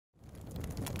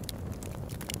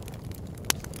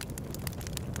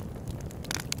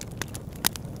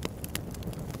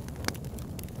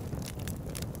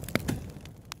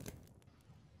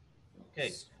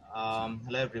Okay,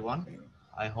 hello everyone.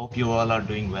 I hope you all are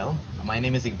doing well. My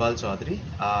name is Iqbal Chaudhary.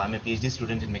 I'm a PhD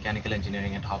student in mechanical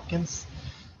engineering at Hopkins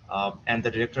and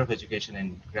the director of education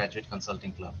in Graduate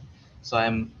Consulting Club. So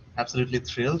I'm absolutely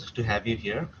thrilled to have you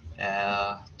here.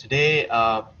 Today,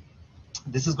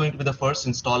 this is going to be the first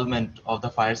installment of the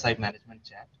Fireside Management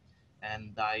Chat.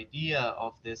 And the idea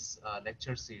of this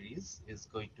lecture series is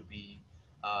going to be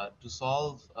to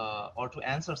solve or to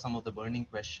answer some of the burning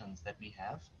questions that we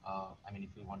have. I mean, if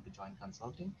we want to join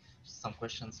consulting, some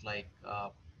questions like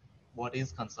what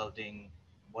is consulting?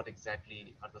 What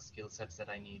exactly are the skill sets that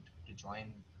I need to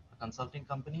join a consulting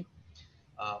company?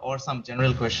 Or some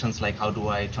general questions like how do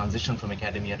I transition from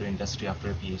academia to industry after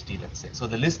a PhD, let's say. So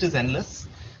the list is endless.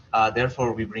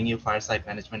 Therefore, we bring you Fireside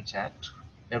Management Chat.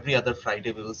 Every other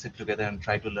Friday, we will sit together and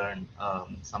try to learn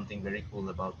something very cool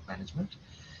about management.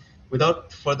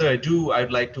 Without further ado,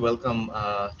 I'd like to welcome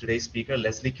today's speaker,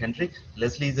 Leslie Kendrick.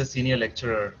 Leslie is a senior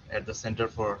lecturer at the Center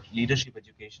for Leadership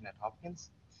Education at Hopkins.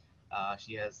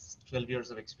 She has 12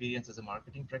 years of experience as a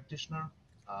marketing practitioner.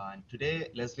 And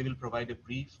today, Leslie will provide a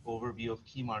brief overview of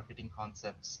key marketing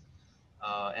concepts.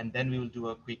 And then we will do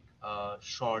a quick,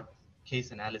 short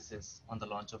case analysis on the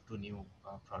launch of two new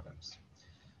products.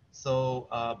 So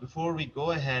before we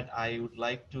go ahead, I would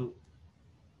like to,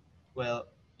 well,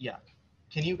 yeah.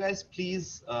 Can you guys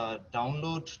please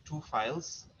download two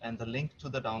files, and the link to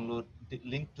the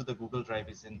link to the Google Drive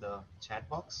is in the chat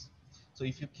box. So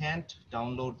if you can't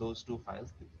download those two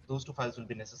files will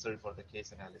be necessary for the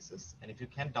case analysis. And if you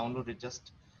can't download it,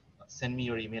 just send me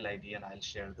your email ID and I'll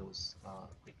share those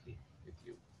quickly with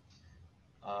you.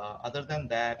 Other than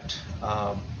that,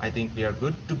 I think we are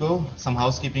good to go. Some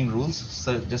housekeeping rules.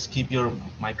 So just keep your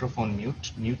microphone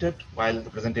muted while the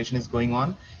presentation is going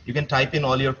on. You can type in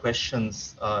all your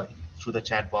questions through the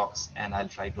chat box and I'll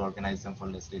try to organize them for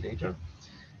Leslie later.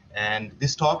 And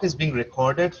this talk is being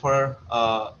recorded for,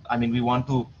 I mean, we want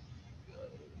to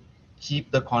keep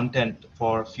the content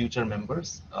for future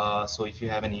members. So if you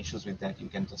have any issues with that, you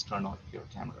can just turn off your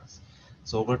cameras.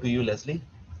 So over to you, Leslie.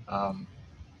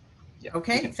 Yeah,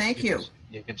 okay, thank you.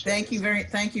 Thank you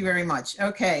very much.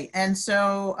 Okay, and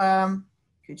so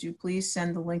could you please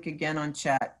send the link again on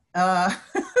chat?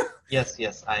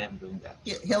 Yes, I am doing that.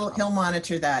 He'll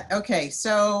monitor that. Okay,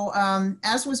 so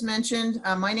as was mentioned,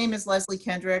 my name is Leslie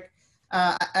Kendrick.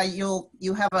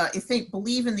 You have a,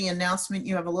 believe in the announcement,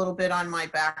 you have a little bit on my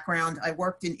background. I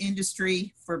worked in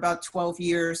industry for about 12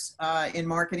 years in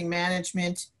marketing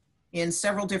management, in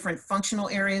several different functional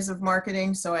areas of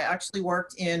marketing. So I actually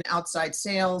worked in outside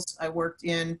sales. I worked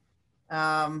in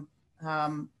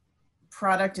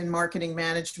product and marketing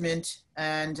management,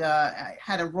 and I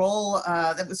had a role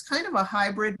that was kind of a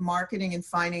hybrid marketing and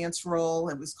finance role.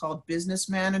 It was called business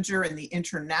manager in the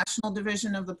international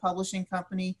division of the publishing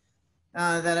company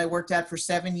that I worked at for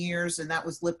 7 years. And that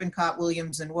was Lippincott,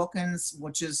 Williams and Wilkins,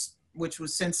 which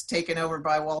was since taken over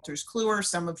by Wolters Kluwer.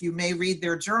 Some of you may read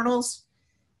their journals.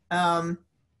 In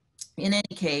any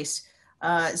case,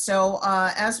 as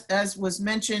was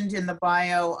mentioned in the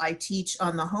bio, I teach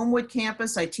on the Homewood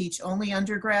campus. I teach only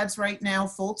undergrads right now,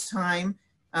 full-time,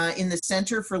 in the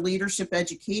Center for Leadership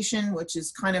Education, which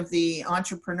is kind of the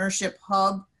entrepreneurship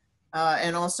hub,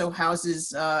 and also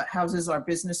houses our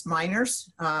business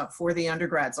minors for the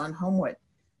undergrads on Homewood.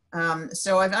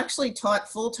 So I've actually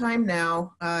taught full-time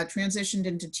now, transitioned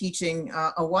into teaching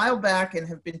a while back, and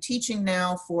have been teaching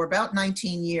now for about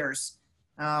 19 years.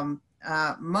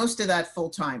 Most of that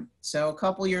full-time. So a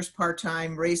couple years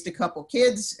part-time, raised a couple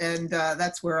kids, and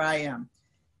that's where I am.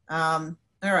 All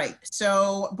right,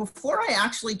 so before I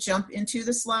actually jump into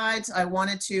the slides, I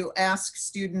wanted to ask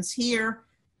students here,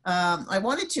 I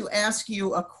wanted to ask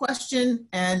you a question,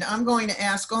 and I'm going to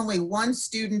ask only one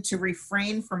student to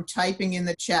refrain from typing in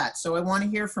the chat. So I want to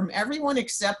hear from everyone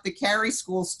except the Carey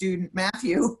School student,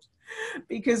 Matthew,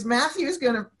 because Matthew is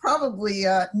going to probably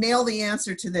nail the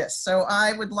answer to this. So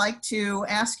I would like to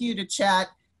ask you to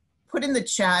put in the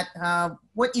chat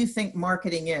what you think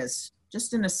marketing is,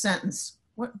 just in a sentence.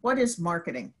 What is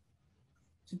marketing?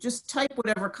 So just type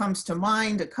whatever comes to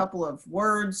mind, a couple of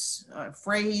words,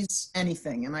 phrase,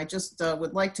 anything. And I just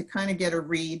would like to kind of get a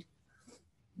read.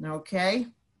 Okay.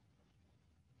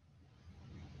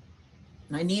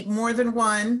 I need more than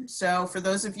one. So for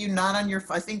those of you not on your,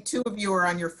 I think 2 of you are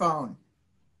on your phone.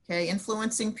 Okay,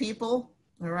 influencing people.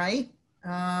 All right.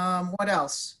 What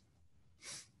else?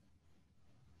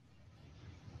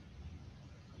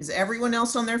 Is everyone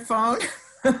else on their phone?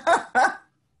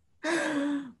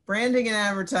 Branding and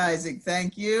advertising,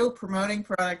 thank you. Promoting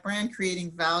product brand,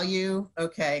 creating value.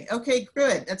 Okay,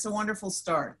 good. That's a wonderful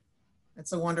start.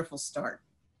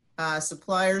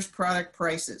 Suppliers, product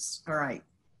prices. All right.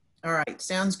 All right,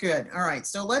 sounds good. All right,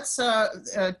 so let's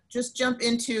just jump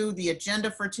into the agenda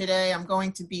for today. I'm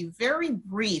going to be very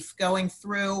brief going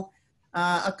through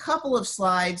a couple of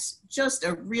slides, just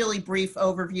a really brief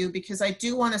overview, because I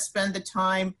do want to spend the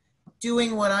time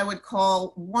doing what I would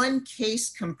call one case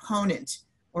component,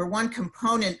 or one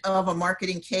component of a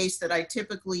marketing case that I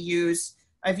typically use.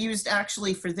 I've used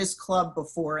actually for this club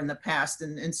before in the past,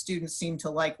 and students seem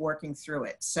to like working through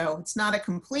it. So it's not a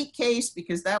complete case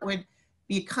because that would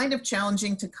be kind of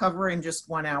challenging to cover in just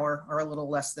 1 hour or a little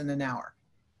less than an hour.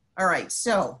 All right,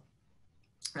 so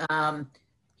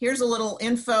here's a little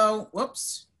info.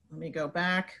 Whoops, let me go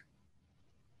back.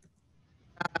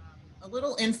 A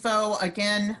little info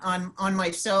again on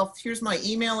myself. Here's my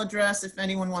email address if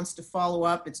anyone wants to follow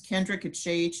up. It's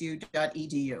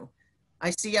kendrick@jhu.edu. I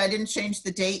see I didn't change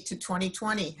the date to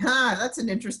 2020. That's an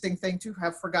interesting thing to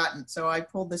have forgotten. So I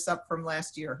pulled this up from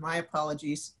last year. My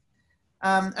apologies.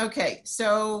 Okay,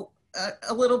 so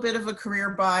a little bit of a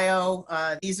career bio.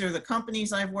 These are the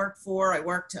companies I've worked for. I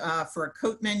worked for a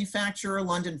coat manufacturer,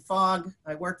 London Fog.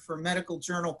 I worked for a medical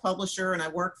journal publisher, and I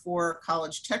worked for a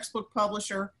college textbook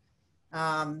publisher.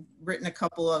 Written a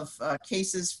couple of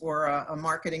cases for a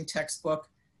marketing textbook.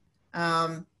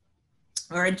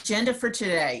 Our agenda for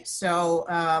today. So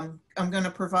I'm going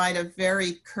to provide a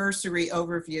very cursory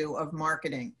overview of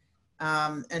marketing.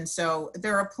 And so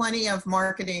there are plenty of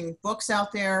marketing books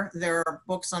out there. There are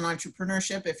books on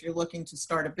entrepreneurship if you're looking to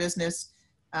start a business.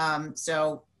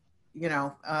 So, you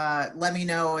know, let me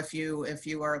know if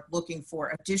you are looking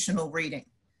for additional reading.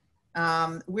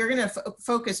 We're going to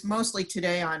focus mostly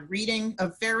today on reading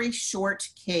a very short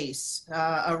case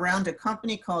around a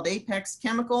company called Apex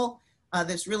Chemical.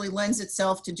 This really lends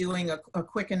itself to doing a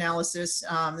quick analysis.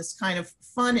 It's kind of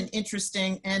fun and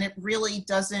interesting, and it really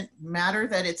doesn't matter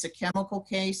that it's a chemical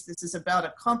case. This is about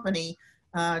a company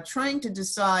trying to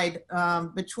decide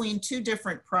between two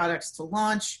different products to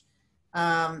launch,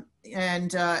 and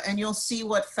you'll see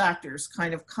what factors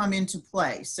kind of come into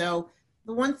play. So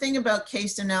the one thing about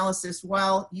case analysis,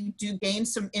 while you do gain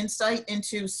some insight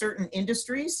into certain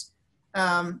industries,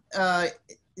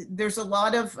 there's a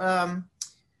lot of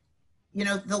you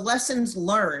know, the lessons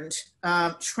learned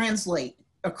translate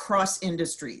across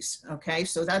industries, okay?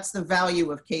 So that's the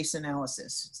value of case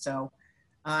analysis. So,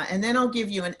 and then I'll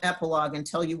give you an epilogue and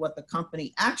tell you what the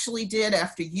company actually did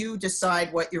after you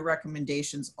decide what your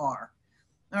recommendations are.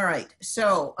 All right,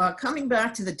 so coming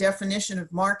back to the definition of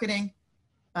marketing,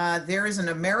 there is an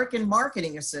American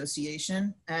Marketing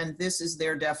Association, and this is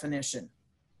their definition.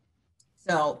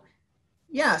 So,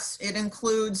 yes, it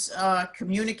includes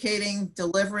communicating,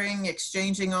 delivering,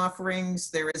 exchanging offerings.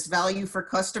 There is value for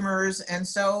customers. And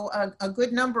so a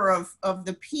good number of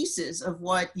the pieces of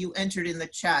what you entered in the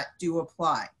chat do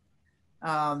apply.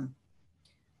 So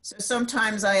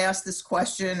sometimes I ask this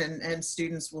question and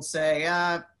students will say,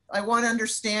 I want to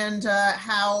understand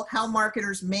how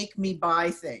marketers make me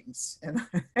buy things.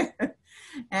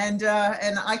 And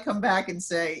I come back and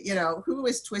say, you know, who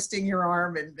is twisting your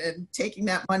arm and taking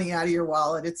that money out of your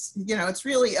wallet? It's, you know, it's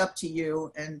really up to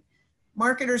you. And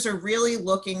marketers are really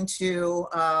looking to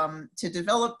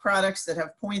develop products that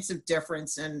have points of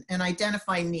difference and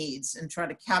identify needs and try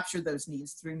to capture those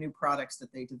needs through new products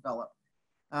that they develop.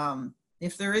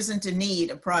 If there isn't a need,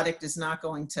 a product is not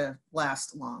going to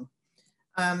last long.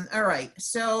 All right,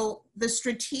 so the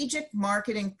strategic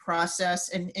marketing process,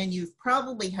 and you've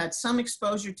probably had some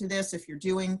exposure to this if you're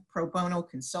doing pro bono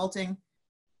consulting.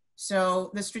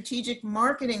 So the strategic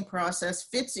marketing process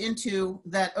fits into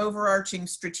that overarching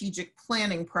strategic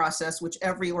planning process, which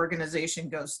every organization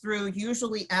goes through,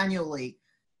 usually annually.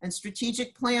 And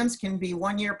strategic plans can be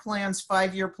 1-year plans,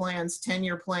 5-year plans,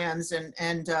 10-year plans,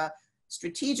 and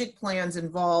strategic plans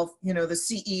involve, you know, the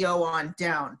CEO on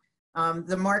down.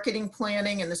 The marketing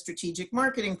planning and the strategic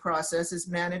marketing process is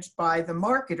managed by the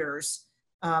marketers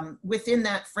within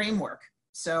that framework.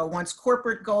 So once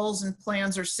corporate goals and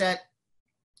plans are set,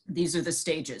 these are the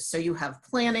stages. So you have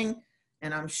planning,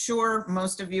 and I'm sure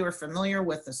most of you are familiar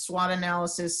with the SWOT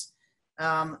analysis.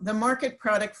 The market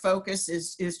product focus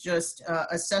is just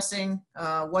assessing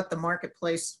what the market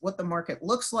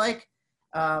looks like,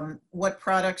 what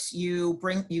products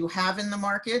you have in the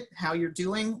market, how you're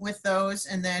doing with those,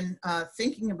 and then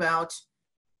thinking about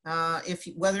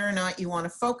whether or not you want to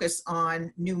focus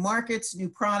on new markets, new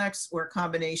products, or a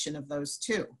combination of those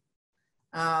two.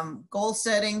 Goal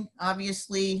setting,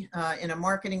 obviously, in a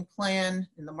marketing plan,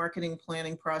 in the marketing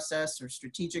planning process or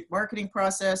strategic marketing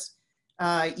process,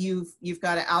 you've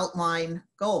got to outline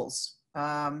goals.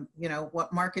 You know,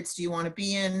 what markets do you want to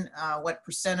be in? What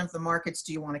 % of the markets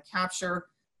do you want to capture?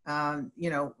 You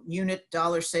know, unit,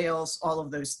 dollar sales, all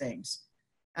of those things.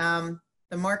 And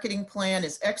The marketing plan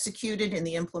is executed in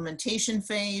the implementation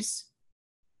phase.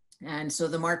 And so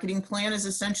the marketing plan is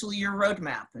essentially your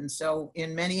roadmap. And so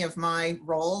in many of my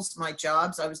roles, my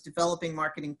jobs, I was developing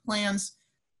marketing plans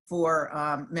for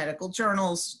medical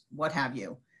journals, what have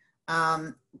you.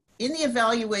 In the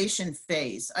evaluation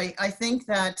phase, I think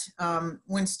that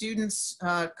when students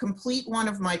complete one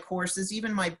of my courses,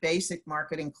 even my basic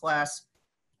marketing class,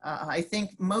 I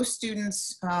think most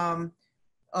students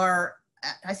are,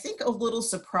 I think, a little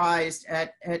surprised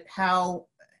at how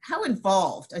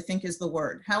involved, I think is the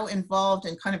word, how involved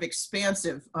and kind of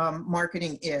expansive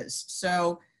marketing is.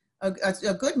 So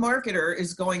a good marketer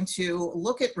is going to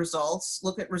look at results,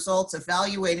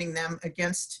 evaluating them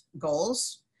against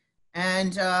goals,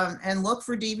 and look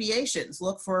for deviations,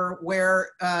 look for where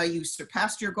you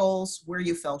surpassed your goals, where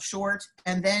you fell short,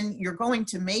 and then you're going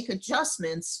to make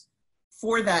adjustments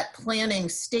for that planning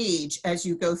stage as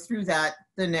you go through the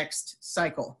next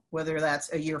cycle, whether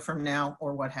that's a year from now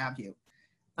or what have you.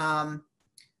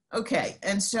 Okay,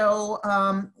 and so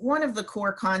one of the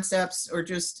core concepts or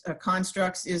just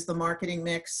constructs is the marketing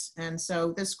mix. And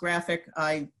so this graphic,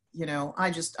 I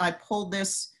pulled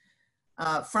this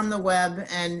from the web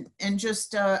and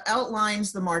just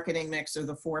outlines the marketing mix, or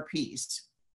the 4 Ps,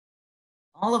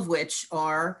 all of which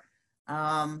are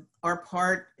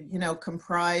part,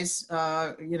 comprise,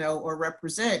 or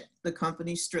represent the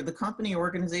company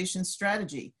organization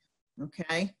strategy.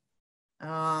 Okay.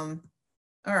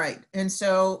 All right, and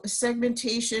so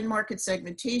segmentation, market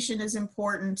segmentation is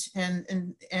important,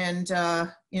 and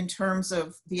in terms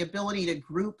of the ability to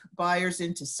group buyers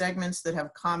into segments that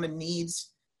have common needs.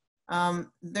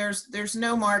 There's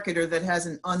no marketer that has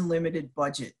an unlimited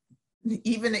budget.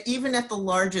 Even at the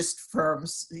largest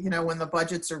firms, when the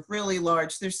budgets are really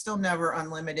large, they're still never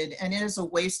unlimited, and it is a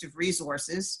waste of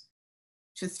resources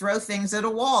to throw things at a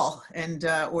wall and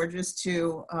or just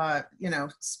to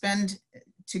spend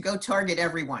to go target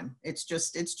everyone. It's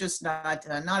just not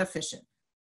efficient.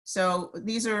 So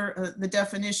these are the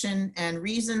definition and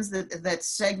reasons that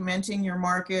segmenting your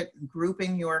market,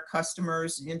 grouping your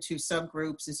customers into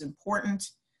subgroups is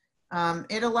important.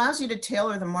 It allows you to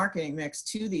tailor the marketing mix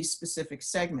to these specific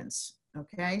segments.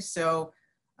 Okay, so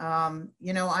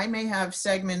I may have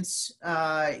segments.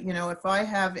 If I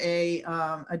have a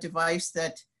device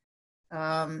that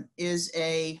is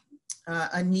a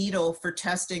needle for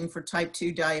testing for type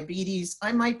 2 diabetes,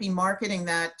 I might be marketing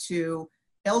that to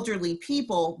elderly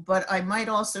people, but I might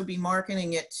also be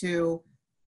marketing it to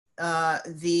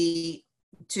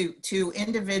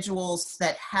individuals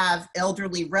that have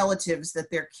elderly relatives that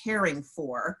they're caring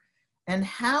for. And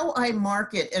how I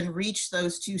market and reach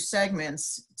those 2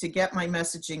 segments to get my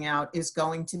messaging out is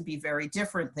going to be very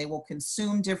different. They will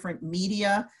consume different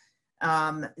media.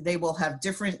 They will have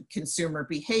different consumer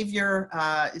behavior.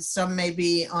 Some may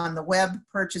be on the web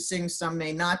purchasing, some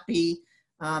may not be.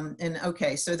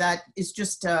 Okay, so that is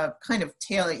just kind of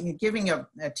giving a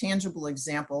tangible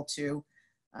example to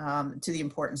the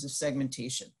importance of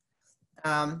segmentation.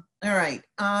 All right,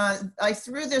 I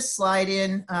threw this slide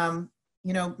in.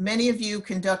 Many of you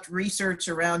conduct research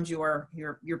around your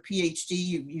PhD,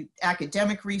 you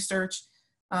academic research.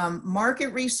 Market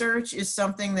research is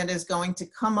something that is going to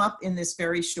come up in this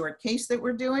very short case that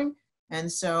we're doing.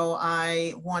 And so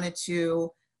I wanted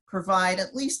to provide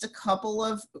at least a couple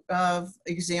of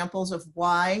examples of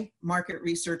why market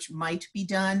research might be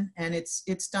done. And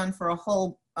it's done for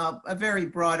a very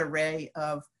broad array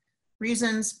of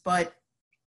reasons, but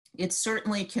it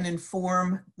certainly can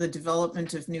inform the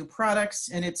development of new products,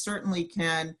 and it certainly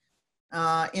can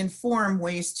inform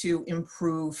ways to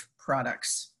improve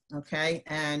products. Okay,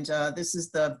 and this is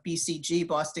the BCG,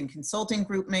 Boston Consulting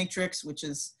Group Matrix, which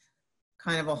is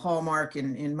kind of a hallmark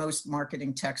in most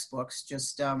marketing textbooks,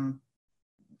 just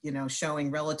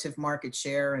showing relative market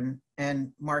share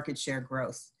and market share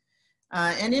growth.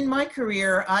 And in my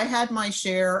career, I had my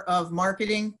share of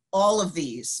marketing all of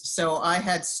these. So I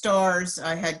had stars,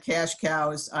 I had cash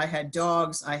cows, I had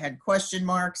dogs, I had question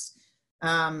marks.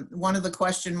 One of the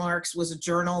question marks was a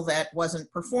journal that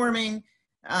wasn't performing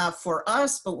for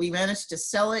us, but we managed to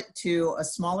sell it to a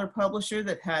smaller publisher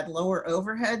that had lower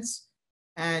overheads,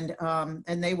 and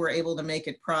they were able to make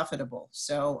it profitable.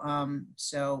 So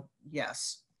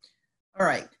yes. All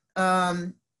right.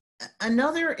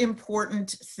 Another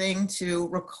important thing to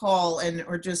recall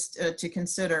or just to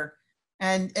consider,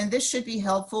 and this should be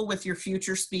helpful with your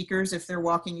future speakers if they're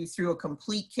walking you through a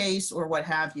complete case or what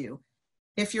have you.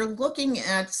 If you're looking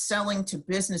at selling to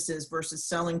businesses versus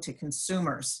selling to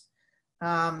consumers,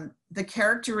 the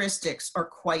characteristics are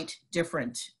quite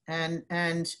different.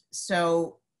 And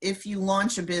so if you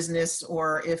launch a business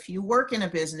or if you work in a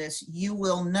business, you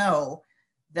will know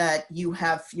that you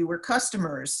have fewer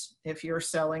customers if you're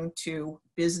selling to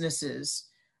businesses,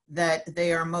 that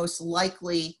they are most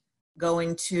likely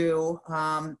going to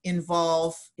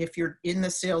involve, if you're in the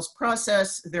sales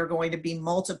process, there are going to be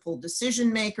multiple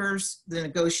decision makers. The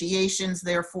negotiations,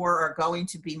 therefore, are going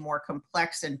to be more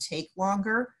complex and take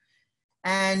longer.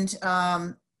 And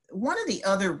one of the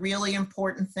other really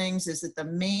important things is that the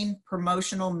main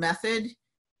promotional method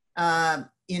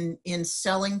in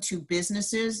selling to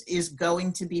businesses is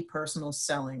going to be personal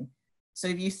selling. So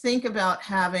if you think about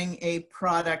having a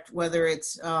product, whether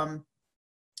it's,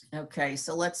 okay,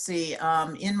 so let's see,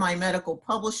 in my medical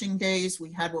publishing days,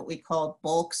 we had what we called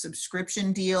bulk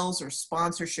subscription deals or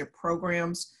sponsorship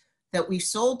programs that we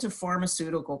sold to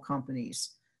pharmaceutical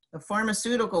companies. The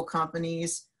pharmaceutical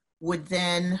companies would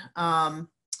then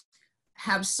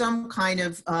have some kind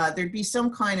of, there'd be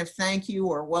some kind of thank you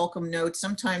or welcome note.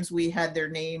 Sometimes we had their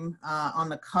name on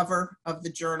the cover of the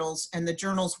journals, and the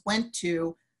journals went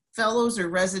to fellows or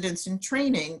residents in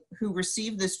training who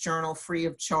received this journal free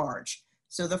of charge.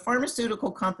 So the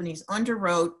pharmaceutical companies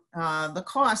underwrote the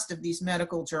cost of these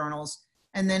medical journals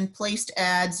and then placed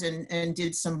ads and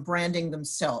did some branding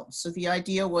themselves. So the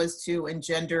idea was to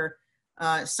engender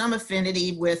some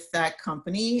affinity with that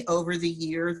company over the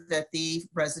year that the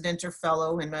resident or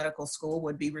fellow in medical school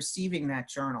would be receiving that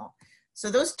journal. So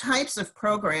those types of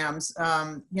programs,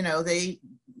 they,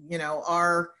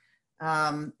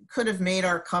 could have made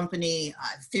our company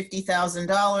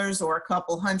 $50,000 or a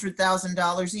couple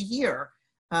 $100,000 a year.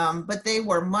 But they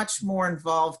were much more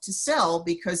involved to sell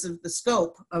because of the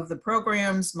scope of the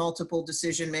programs, multiple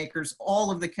decision makers, all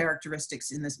of the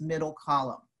characteristics in this middle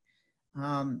column.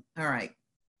 All right.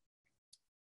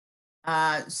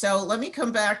 So let me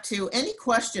come back to any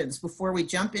questions before we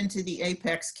jump into the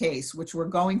Apex case, which we're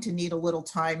going to need a little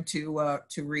time to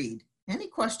read. Any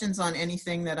questions on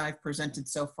anything that I've presented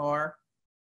so far?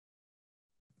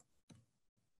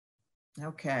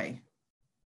 Okay.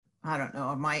 I don't know.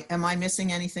 Am I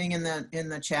missing anything in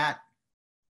the chat?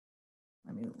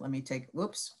 Let me take.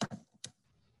 Whoops.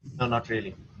 No, not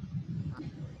really.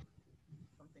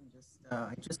 Something just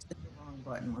I just hit the wrong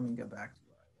button. Let me go back to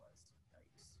where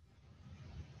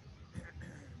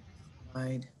I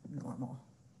was. Slide normal.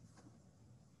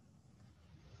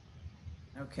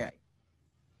 Okay.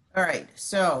 All right.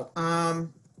 So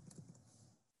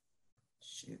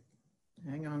shoot.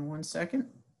 Hang on one second.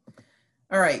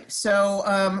 All right,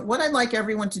 so what I'd like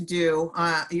everyone to do,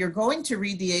 you're going to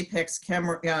read the Apex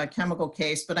chemical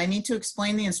case, but I need to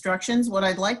explain the instructions. What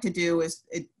I'd like to do is,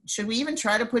 should we even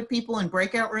try to put people in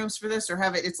breakout rooms for this or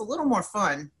have it? It's a little more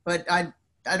fun, but I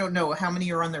don't know how many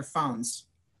are on their phones.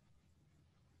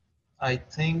 I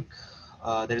think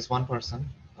there is one person,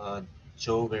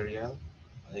 Joe Veriel,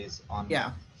 is on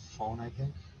phone, I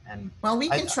think. And well, we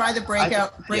can try the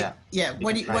breakout.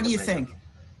 What do you think?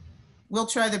 We'll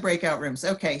try the breakout rooms.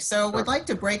 Okay, so we'd like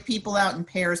to break people out in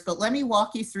pairs, but let me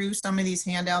walk you through some of these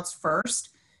handouts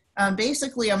first.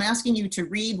 Basically, I'm asking you to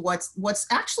read what's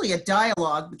actually a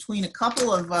dialogue between a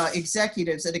couple of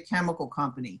executives at a chemical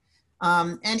company.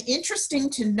 And interesting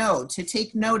to note, to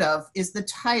take note of, is the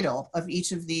title of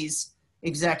each of these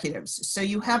executives. So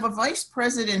you have a vice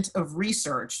president of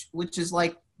research, which is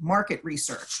like market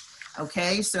research.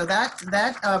 Okay, so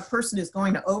that person is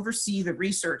going to oversee the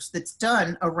research that's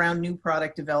done around new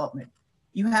product development.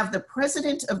 You have the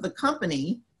president of the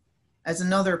company as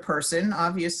another person,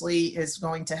 obviously is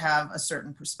going to have a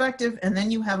certain perspective. And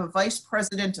then you have a vice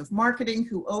president of marketing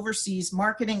who oversees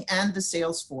marketing and the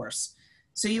sales force.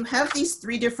 So you have these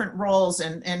three different roles.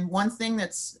 And one thing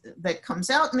that comes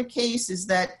out in the case is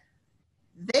that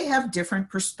they have different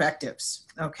perspectives,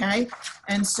 okay?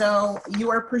 And so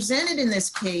you are presented in this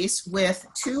case with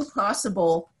two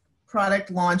possible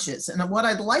product launches. And what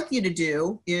I'd like you to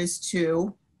do is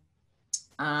to,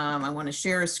 I want to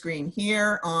share a screen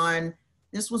here on,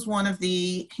 this was one of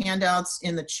the handouts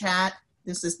in the chat.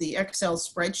 This is the Excel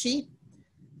spreadsheet.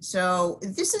 So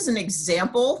this is an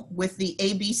example with the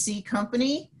ABC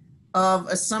company of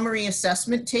a summary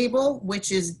assessment table,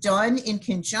 which is done in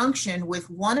conjunction with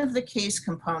one of the case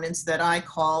components that I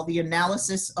call the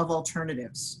analysis of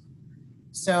alternatives.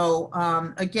 So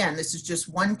again, this is just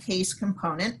one case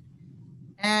component.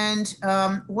 And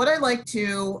what I like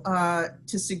to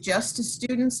suggest to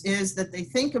students is that they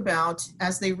think about,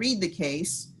 as they read the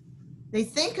case, they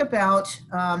think about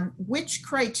which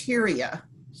criteria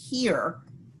here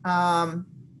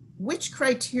which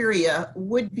criteria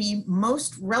would be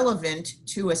most relevant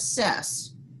to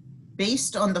assess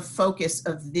based on the focus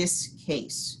of this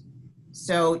case.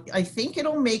 So I think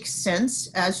it'll make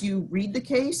sense as you read the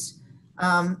case.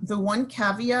 The one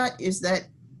caveat is that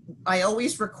I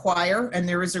always require, and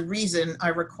there is a reason I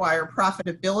require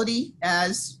profitability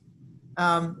as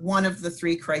one of the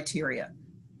 3 criteria.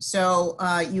 So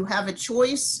you have a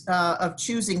choice of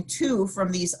choosing 2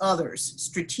 from these others: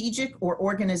 strategic or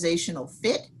organizational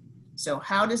fit. So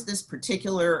how does this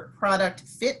particular product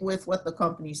fit with what the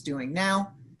company's doing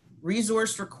now?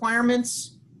 Resource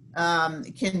requirements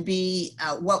can be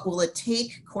what will it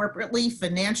take corporately,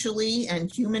 financially,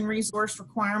 and human resource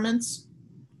requirements.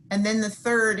 And then the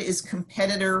third is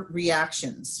competitor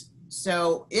reactions.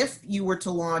 So if you were to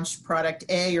launch product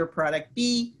A or product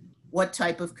B, what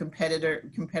type of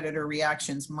competitor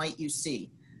reactions might you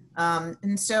see?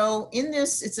 And so in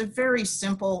this, it's a very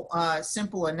simple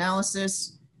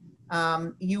analysis.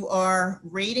 You are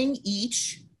rating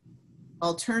each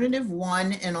alternative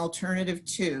 1 and alternative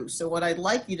 2. So what I'd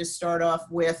like you to start off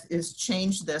with is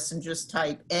change this and just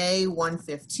type A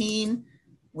 115,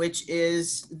 which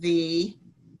is the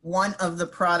one of the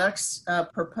products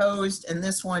proposed, and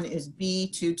this one is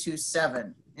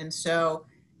B227. And so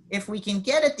if we can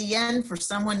get at the end for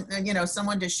someone,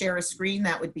 someone to share a screen,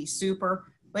 that would be super.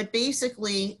 But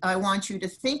basically, I want you to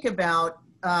think about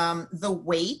the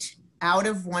weight out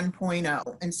of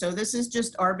 1.0. And so this is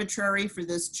just arbitrary for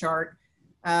this chart.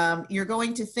 You're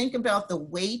going to think about the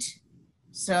weight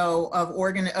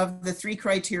of the 3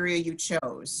 criteria you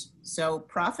chose. So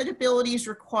profitability is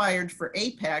required for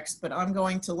Apex, but I'm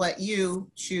going to let you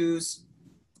choose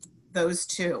those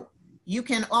 2. You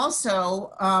can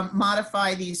also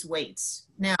modify these weights.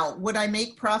 Now, would I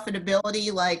make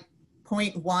profitability like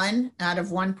 0.1 out of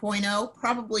 1.0?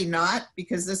 Probably not,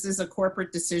 because this is a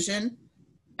corporate decision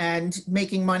and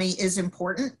making money is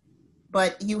important,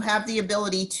 but you have the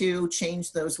ability to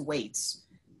change those weights.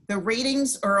 The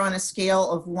ratings are on a scale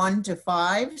of 1 to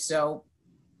 5. So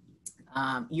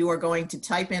you are going to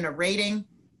type in a rating,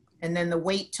 and then the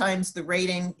weight times the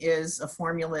rating is a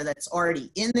formula that's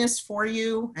already in this for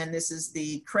you. And this is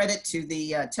the credit to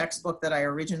the textbook that I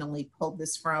originally pulled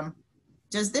this from.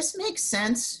 Does this make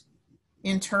sense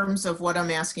in terms of what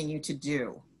I'm asking you to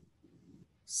do?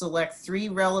 Select 3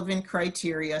 relevant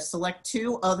criteria, select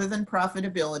 2 other than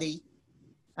profitability,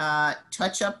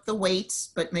 touch up the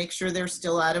weights, but make sure they're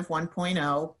still out of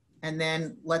 1.0, and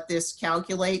then let this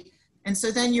calculate. And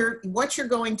so then what you're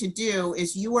going to do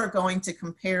is you are going to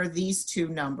compare these 2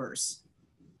 numbers.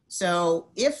 So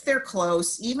if they're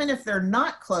close, even if they're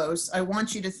not close, I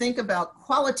want you to think about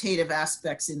qualitative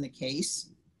aspects in the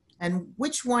case and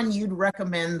which one you'd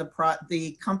recommend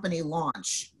the company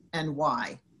launch and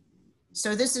why.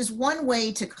 So this is one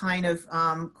way to kind of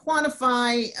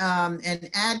quantify and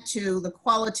add to the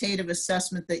qualitative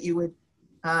assessment that you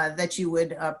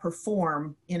would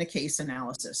perform in a case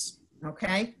analysis.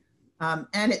 Okay,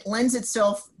 and it lends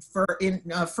itself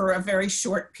for a very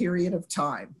short period of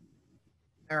time.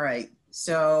 All right,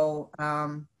 so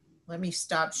let me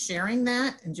stop sharing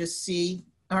that and just see.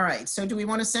 All right, so do we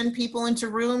want to send people into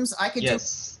rooms? I could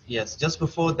Yes. Just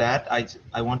before that,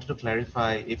 I wanted to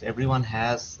clarify if everyone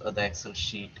has the Excel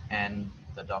sheet and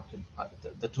the document,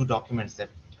 the 2 documents that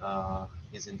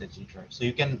is in the G Drive. So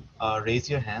you can raise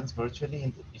your hands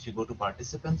virtually if you go to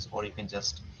participants, or you can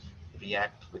just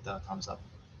react with a thumbs up.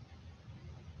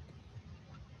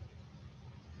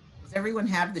 Does everyone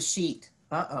have the sheet?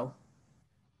 Uh-oh.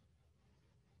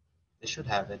 They should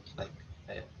have it.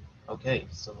 Okay,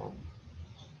 so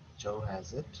Joe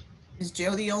has it. Is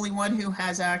Joe the only one who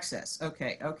has access?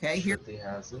 Okay. Here Shruti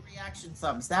has it. reaction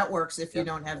thumbs. That works if you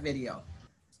don't have video.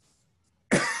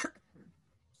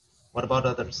 What about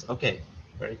others? Okay,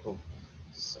 very cool.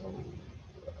 So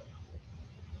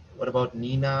what about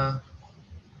Nina,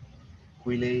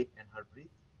 Quile, and Harpreet?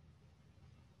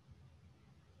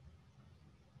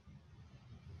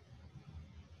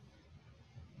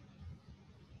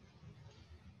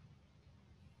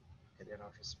 Okay, they're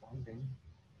not responding.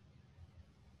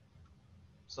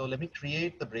 So let me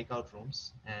create the breakout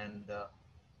rooms, and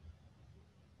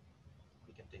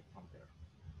we can take from there.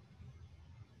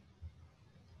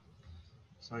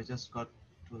 So I just got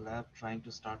to lab trying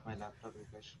to start my laptop. If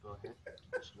I should go ahead,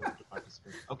 I should be able to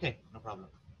participate. Okay, no problem.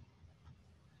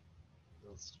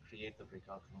 We'll create the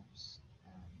breakout rooms.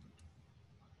 And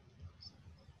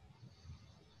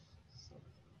so.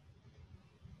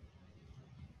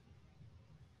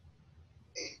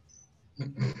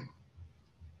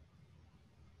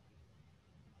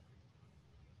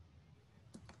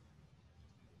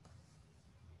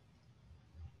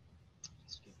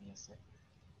 Just give me a sec.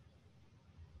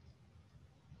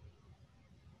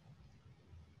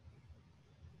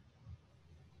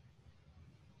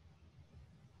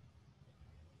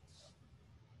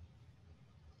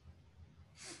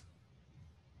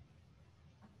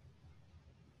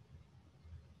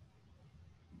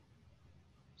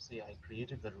 See, I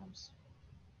created the rooms.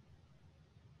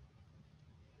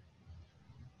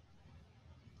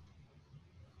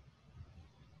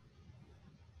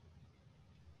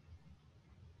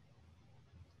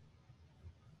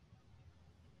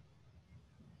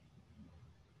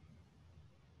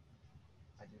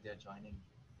 I think they're joining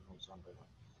rooms one by one.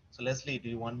 So Leslie, do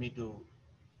you want me to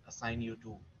assign you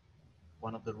to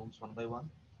one of the rooms one by one?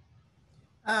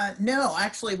 No,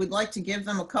 actually, we'd like to give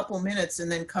them a couple minutes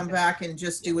and then come Okay. back and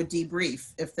just do a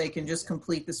debrief if they can just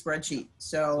complete the spreadsheet.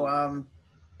 So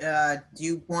do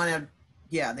you want to,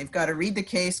 yeah, they've got to read the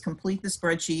case, complete the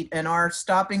spreadsheet, and our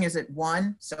stopping is at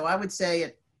 1. So I would say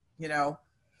it, you know,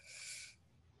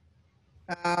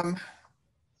 So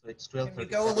it's can we 12:37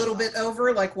 go a little now. bit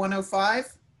over, like 105?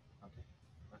 Okay.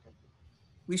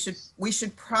 Okay. We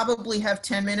should probably have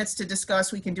 10 minutes to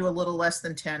discuss. We can do a little less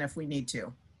than 10 if we need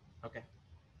to. Okay.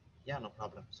 Yeah, no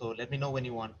problem. So let me know when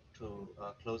you want to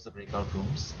close the breakout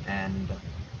rooms, and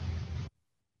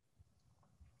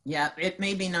Yeah, it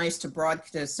may be nice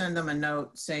to send them a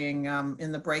note saying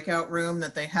in the breakout room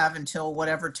that they have until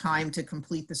whatever time to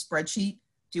complete the spreadsheet.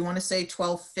 Do you want to say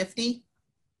 12:50?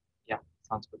 yeah,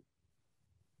 sounds good.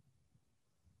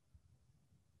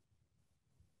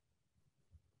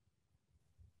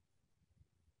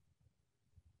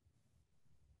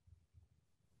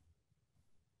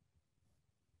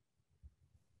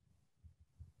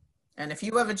 And if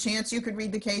you have a chance, you could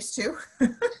read the case too.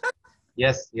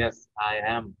 Yes, yes, I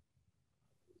am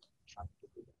trying to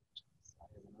do that. So I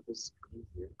have another screen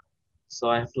here. So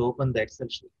I have to open the Excel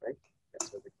sheet, right?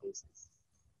 That's where the case is.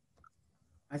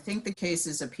 I think the case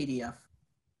is a PDF.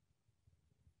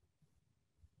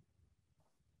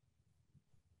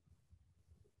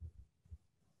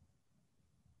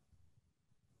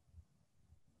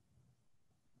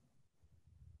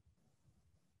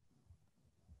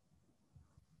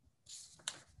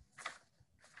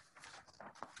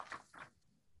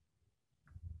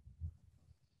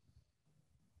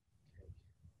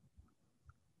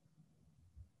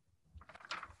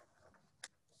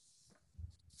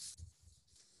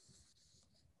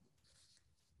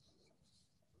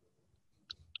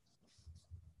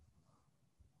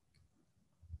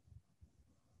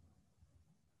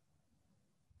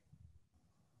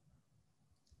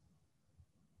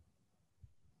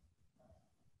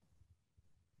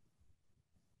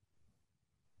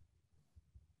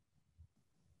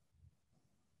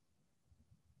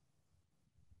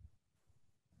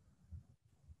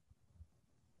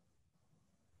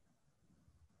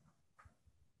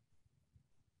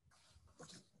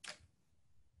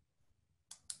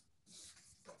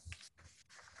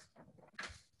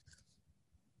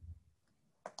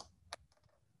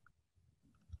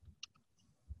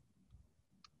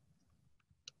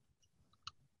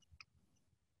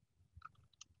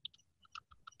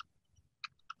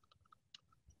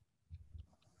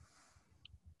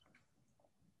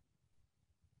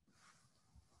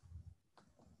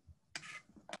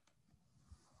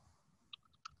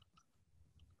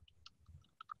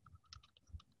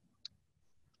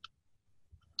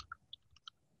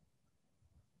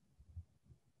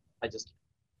 I just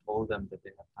told them that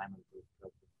they have time until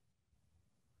 12.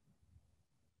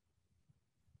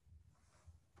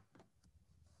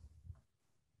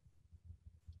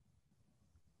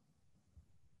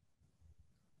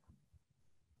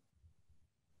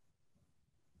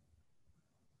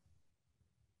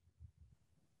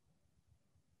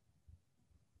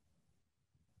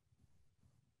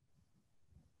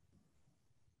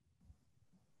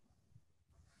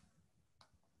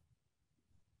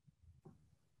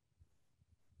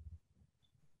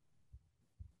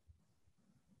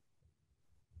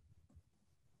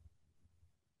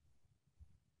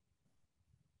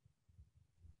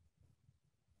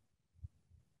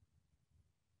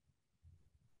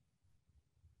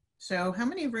 So how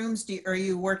many rooms are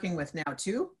you working with now?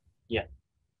 2? Yeah,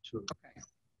 true. Okay.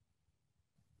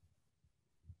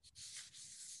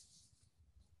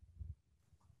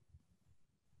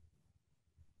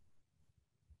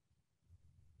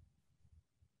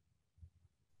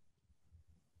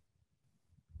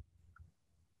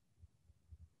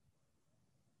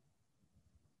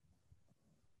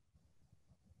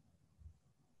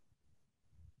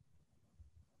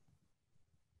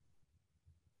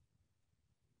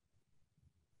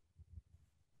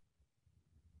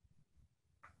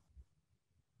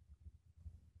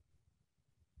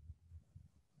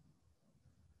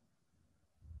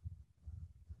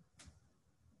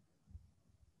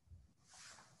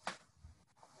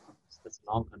 So that's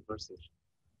a long conversation.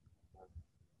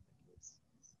 Yes.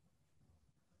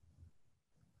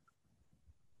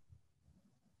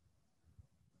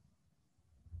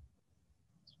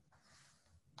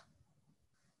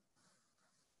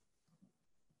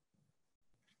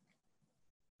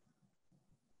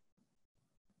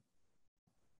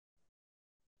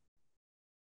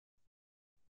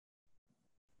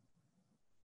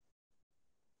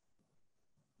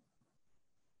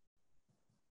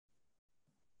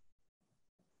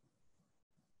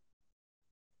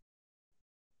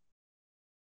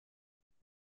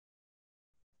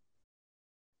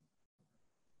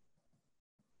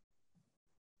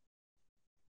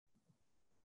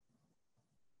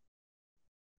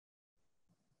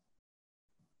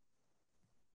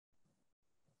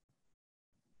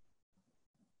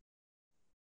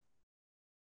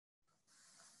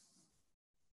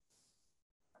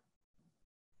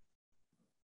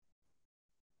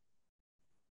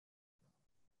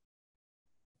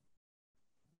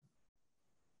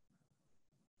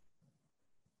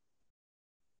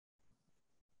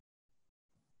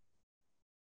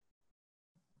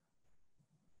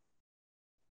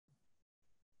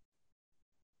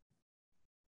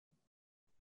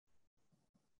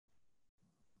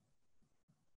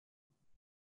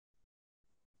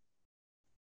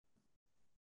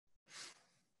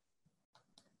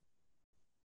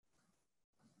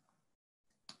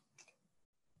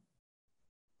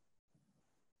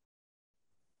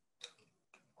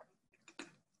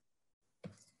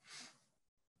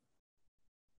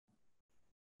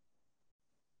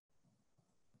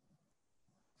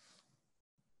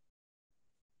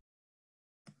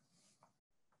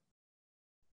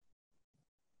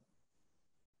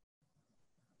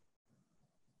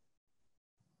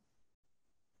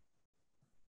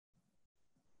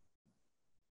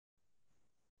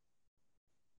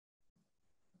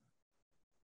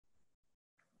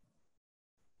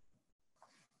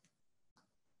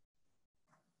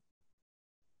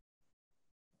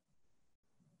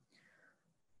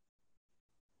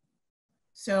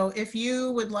 So if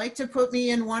you would like to put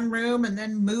me in one room and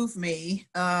then move me,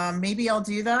 maybe I'll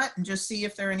do that and just see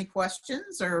if there are any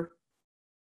questions or.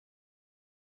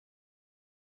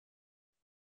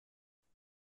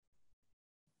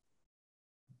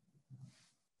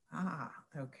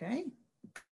 Okay.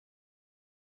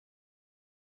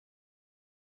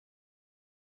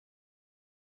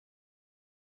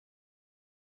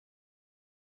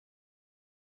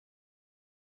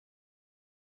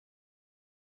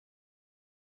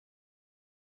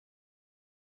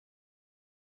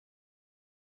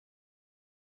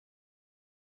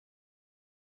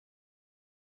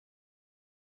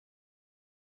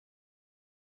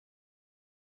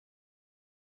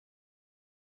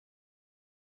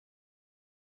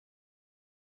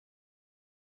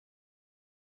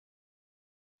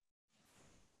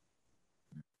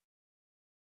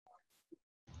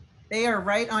 They are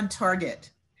right on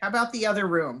target. How about the other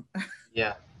room?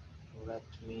 Yeah, let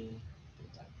me do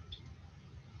that.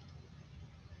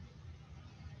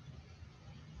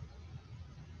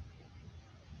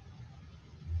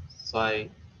 So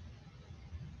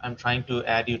I'm trying to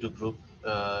add you to group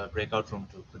breakout room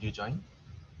 2. Could you join?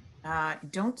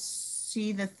 Don't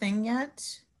see the thing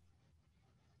yet.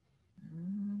 Let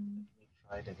me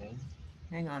try it again.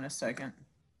 Hang on a second.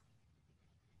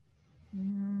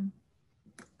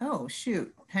 Oh,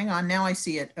 shoot. Hang on. Now I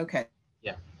see it. Okay.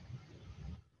 Yeah.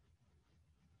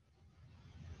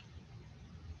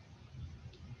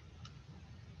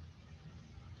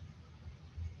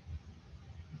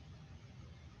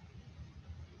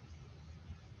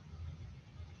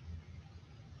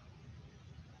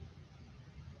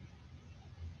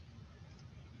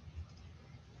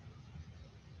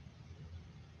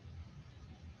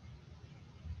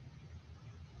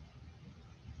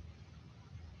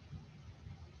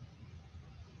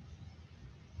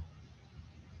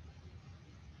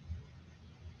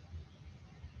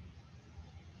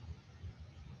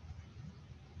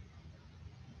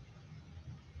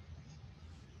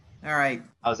 All right.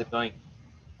 How's it going?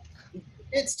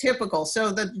 It's typical.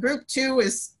 So the group 2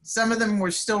 is, some of them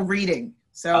were still reading.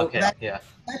 So Okay, yeah.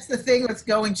 that's the thing with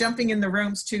jumping in the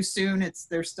rooms too soon.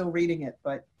 They're still reading it,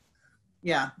 but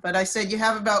yeah. But I said you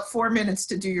have about 4 minutes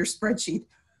to do your spreadsheet.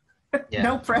 Yeah.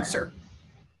 No pressure.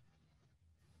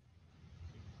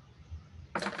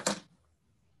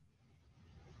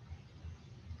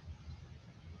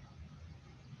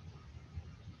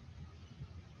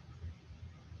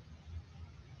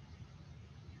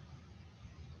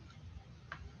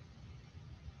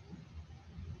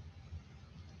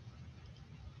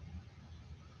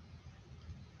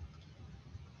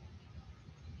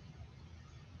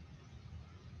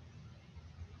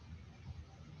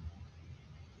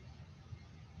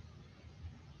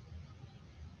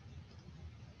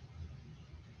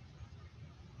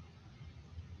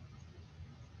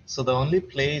 So the only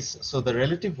place, so the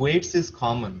relative weights is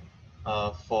common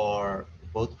for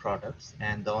both products,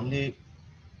 and the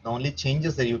only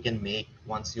changes that you can make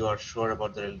once you are sure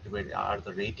about the relative weight are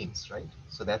the ratings, right?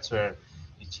 So that's where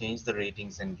you change the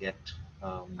ratings and get.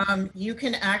 You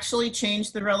can actually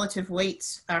change the relative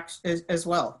weights as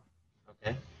well.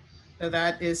 Okay. So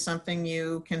that is something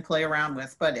you can play around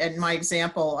with. But in my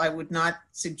example, I would not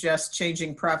suggest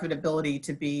changing profitability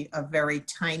to be a very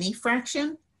tiny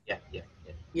fraction. Yeah.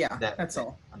 Yeah, that's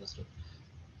all. Understood.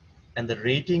 And the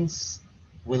ratings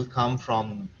will come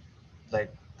from like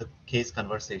the case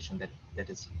conversation that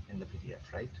is in the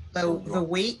PDF, right? So the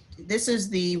weight, this is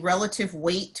the relative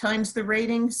weight times the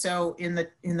rating. So in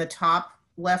the top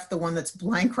left, the one that's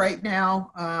blank right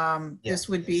now, this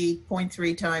would be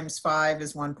 0.3 times 5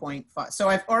 is 1.5. So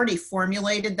I've already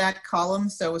formulated that column.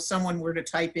 So if someone were to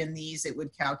type in these, it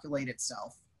would calculate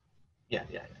itself. Yeah.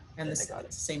 And I got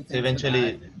it. same thing. So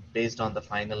eventually, based on the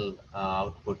final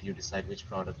output, you decide which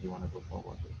product you want to go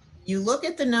forward with. You look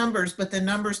at the numbers, but the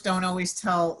numbers don't always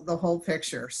tell the whole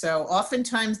picture. So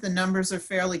oftentimes the numbers are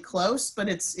fairly close, but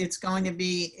it's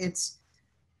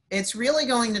really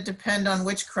going to depend on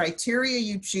which criteria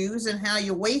you choose and how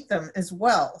you weight them as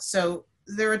well. So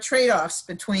there are trade-offs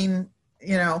between,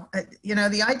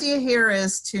 the idea here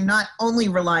is to not only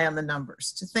rely on the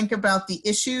numbers, to think about the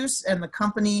issues and the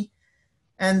company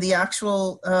and the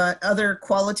actual other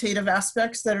qualitative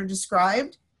aspects that are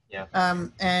described. Yeah.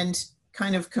 And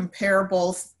kind of compare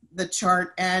both the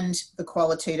chart and the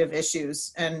qualitative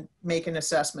issues and make an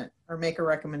assessment or make a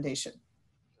recommendation.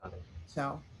 Got it.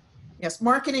 So yes,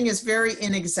 marketing is very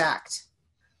inexact,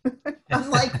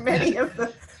 unlike many of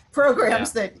the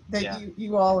programs that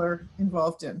you all are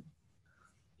involved in.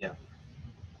 Yeah.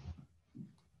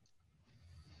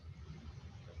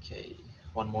 Okay,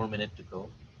 1 more minute to go.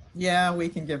 Yeah, we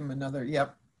can give them another,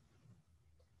 yep.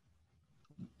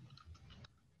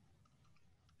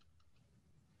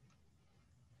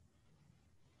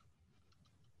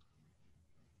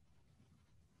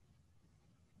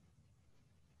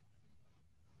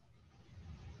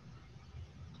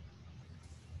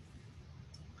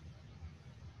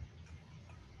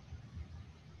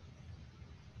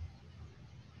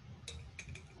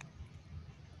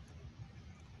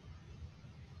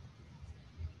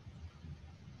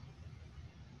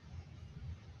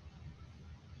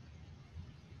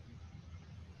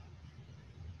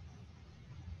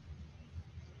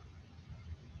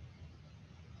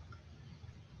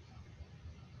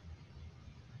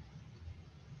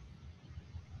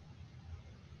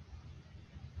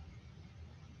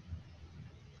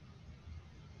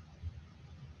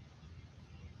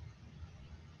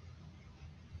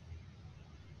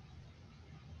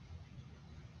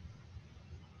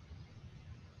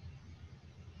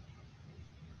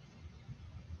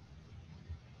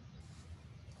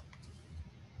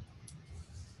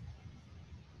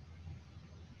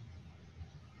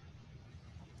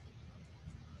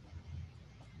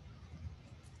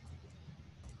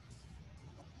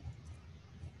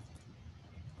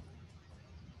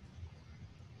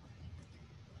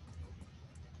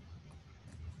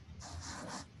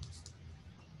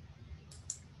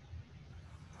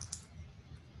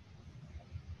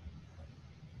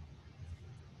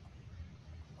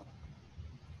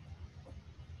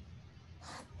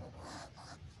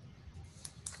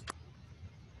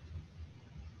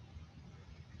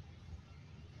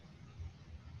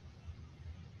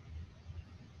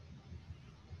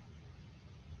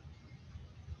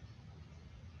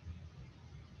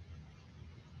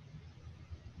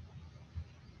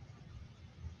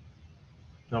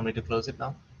 You want me to close it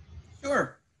now?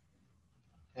 Sure.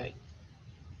 Okay.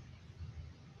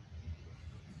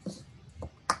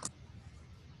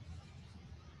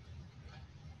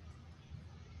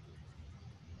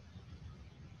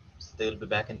 So they'll be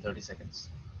back in 30 seconds.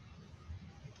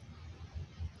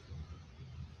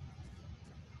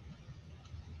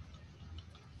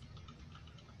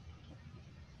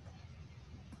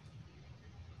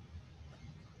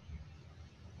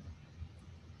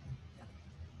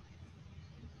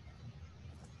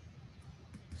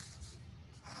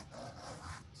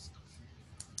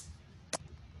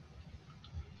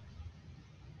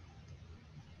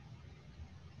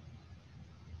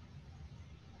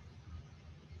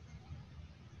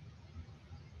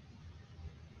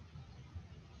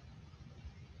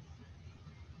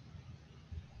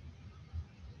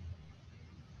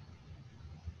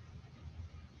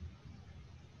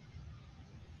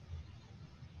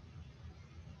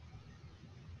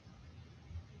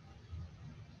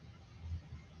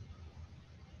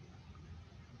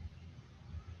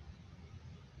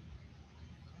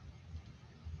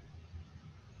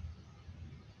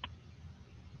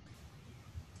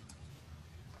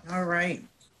 All right.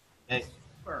 Okay.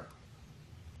 Sure.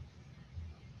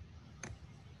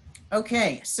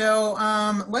 Okay, so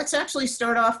let's actually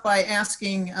start off by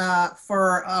asking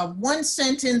for a one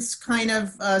sentence kind of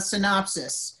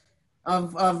synopsis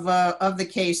of the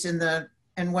case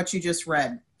and what you just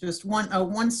read. Just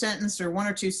one sentence or one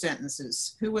or two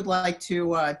sentences. Who would like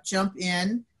to jump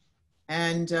in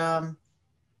and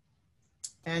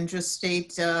just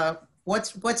state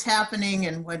what's happening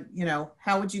and what, you know,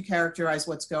 how would you characterize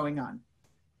what's going on?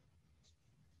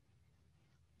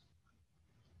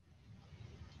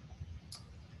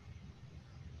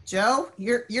 Joe,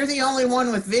 you're the only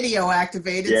one with video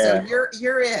activated, Yeah. so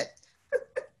you're it.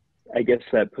 I guess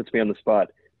that puts me on the spot.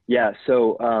 Yeah,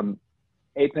 so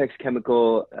Apex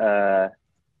Chemical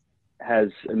has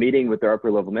a meeting with their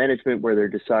upper level management where they're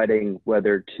deciding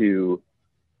whether to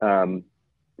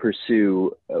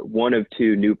pursue one of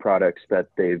two new products that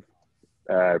they've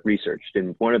researched.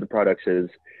 And one of the products is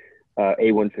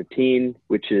A115,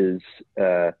 which is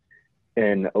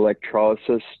an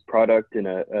electrolysis product in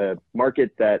a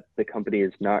market that the company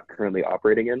is not currently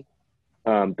operating in,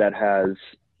 that has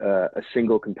a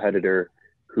single competitor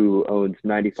who owns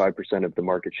 95% of the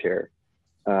market share.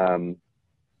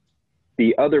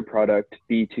 The other product,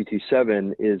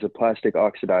 B227, is a plastic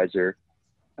oxidizer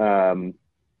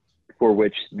for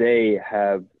which they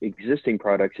have existing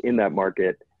products in that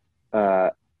market.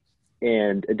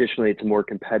 And additionally, it's a more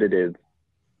competitive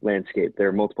landscape. There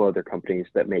are multiple other companies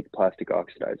that make plastic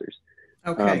oxidizers.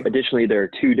 Okay. Additionally, there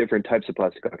are two different types of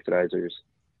plastic oxidizers.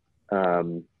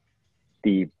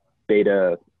 The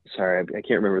beta, sorry, I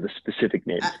can't remember the specific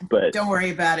names, but don't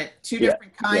worry about it. Two Yeah,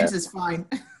 different kinds yeah. is fine.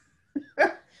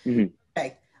 Mhm.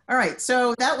 Okay. All right.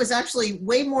 So that was actually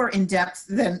way more in depth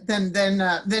than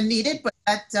needed, but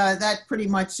that pretty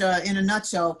much in a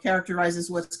nutshell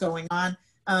characterizes what's going on.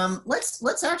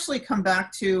 Let's actually come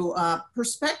back to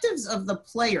perspectives of the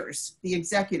players, the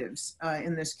executives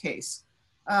in this case.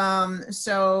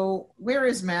 So where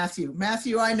is Matthew?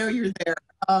 Matthew, I know you're there.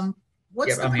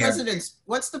 What's Yep, I'm here.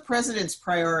 the president's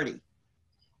priority?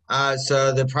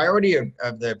 So the priority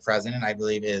of the president, I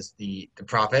believe, is the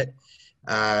profit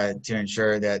to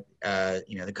ensure that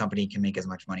the company can make as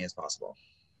much money as possible.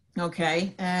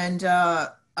 Okay, and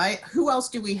who else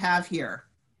do we have here?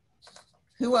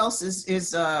 Who else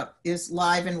is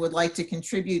live and would like to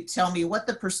contribute? Tell me what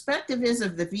the perspective is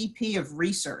of the VP of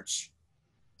Research.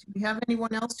 Do we have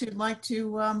anyone else who'd like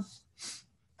to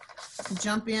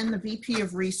jump in? The VP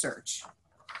of Research.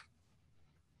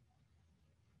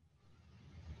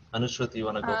 Anushruti, you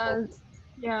want to go first?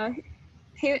 Yeah,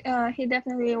 he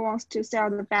definitely wants to sell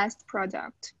the best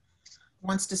product.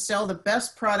 Wants to sell the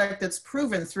best product that's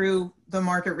proven through the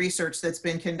market research that's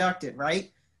been conducted,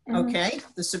 right? Mhm. Okay,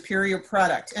 the superior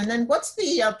product. And then what's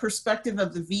the perspective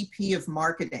of the VP of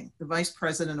Marketing, the Vice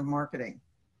President of Marketing?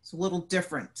 It's a little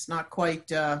different. It's not quite,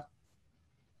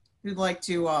 who'd like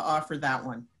to offer that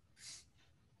one?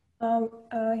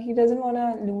 He doesn't want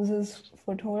to lose his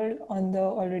foothold on the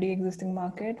already existing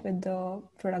market with the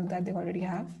product that they already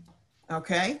have.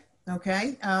 Okay,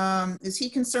 okay. Is he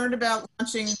concerned about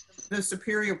launching the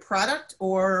superior product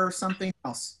or something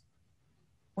else?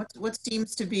 What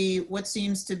seems to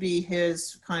be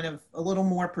his kind of a little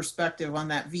more perspective on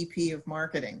that VP of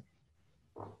Marketing?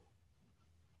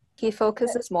 He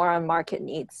focuses more on market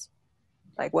needs,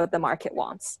 like what the market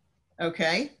wants.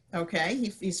 Okay, okay.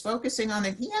 He's focusing on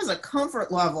it. He has a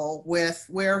comfort level with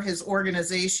where his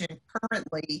organization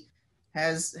currently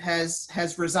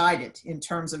has resided in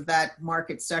terms of that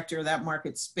market sector, that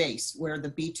market space where the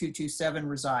B227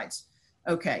 resides.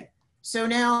 Okay, so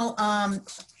now,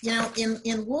 you know,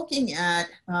 in looking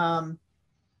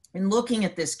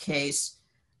at this case,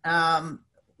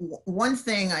 one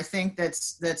thing I think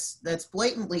that's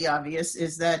blatantly obvious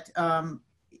is that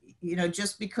you know,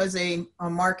 just because a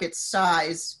market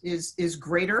size is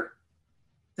greater,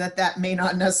 that may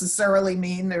not necessarily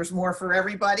mean there's more for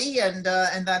everybody, and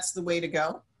that's the way to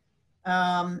go.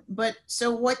 But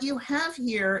so what you have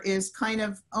here is kind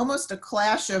of almost a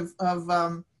clash of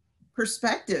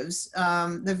perspectives.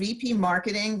 The VP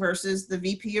marketing versus the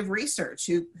VP of research,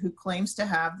 who claims to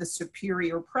have the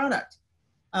superior product.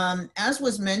 As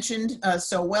was mentioned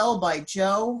so well by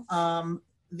Joe,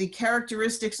 the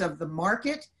characteristics of the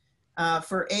market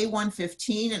for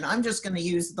A115, and I'm just going to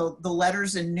use the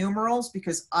letters and numerals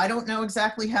because I don't know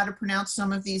exactly how to pronounce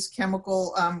some of these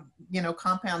chemical you know,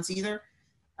 compounds either.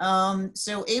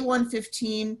 So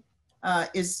A115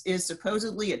 is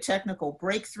supposedly a technical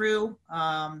breakthrough.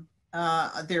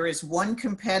 There is one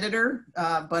competitor,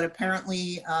 but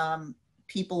apparently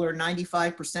people are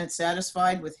 95%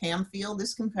 satisfied with Hamfield,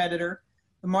 this competitor.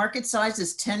 The market size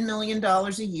is $10 million a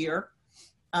year.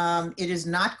 It is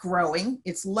not growing,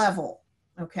 it's level.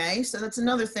 Okay, so that's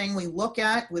another thing we look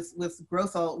at with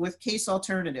growth, with case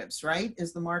alternatives, right?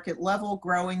 Is the market level,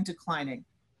 growing, declining?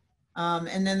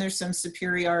 And then there's some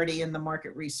superiority in the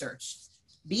market research.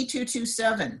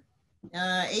 B227,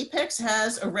 Apex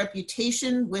has a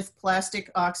reputation with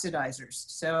plastic oxidizers.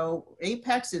 So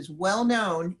Apex is well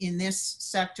known in this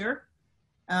sector,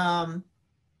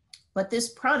 but this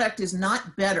product is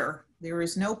not better. There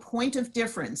is no point of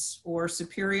difference or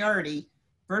superiority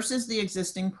versus the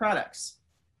existing products.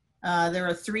 There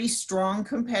are 3 strong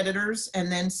competitors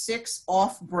and then 6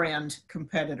 off-brand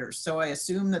competitors. So I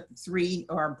assume that the 3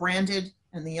 are branded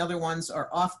and the other ones are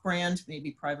off-brand, maybe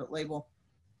private label.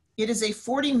 It is a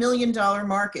 $40 million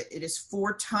market. It is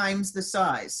 4 times the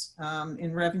size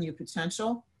in revenue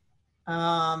potential.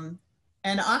 And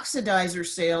oxidizer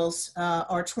sales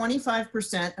are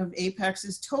 25% of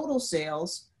Apex's total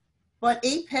sales, but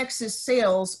Apex's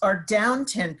sales are down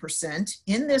 10%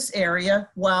 in this area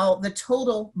while the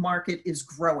total market is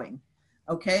growing.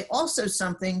 Okay, also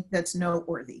something that's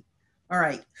noteworthy. All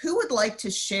right, who would like to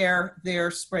share their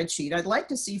spreadsheet? I'd like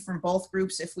to see from both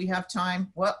groups if we have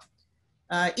time. Well,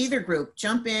 either group,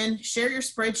 jump in, share your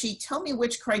spreadsheet, tell me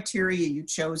which criteria you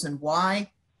chose and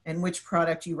why, and which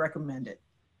product you recommended.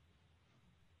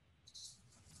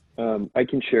 I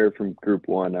can share from group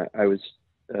 1. I was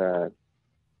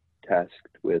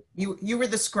tasked with. You were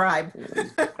the scribe.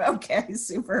 Okay,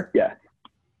 super. Yeah.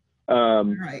 All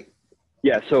right.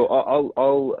 Yeah, so I'll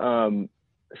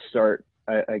start,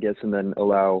 I guess, and then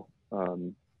allow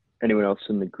anyone else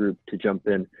in the group to jump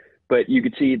in. But you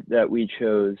could see that we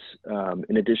chose,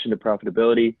 in addition to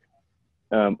profitability,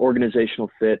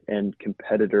 organizational fit and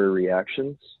competitor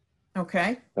reactions.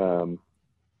 Okay.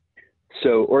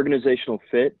 So organizational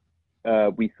fit,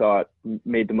 we thought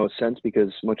made the most sense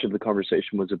because much of the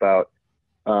conversation was about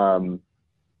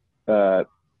the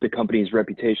company's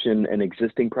reputation and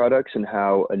existing products and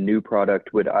how a new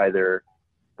product would either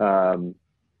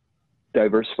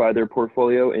diversify their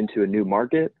portfolio into a new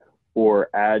market or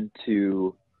add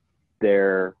to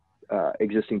their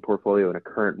existing portfolio in a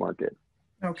current market.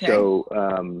 Okay.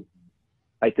 So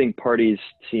I think parties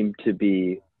seem to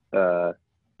be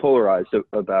polarized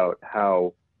about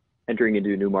how entering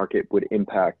into a new market would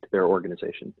impact their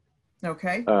organization.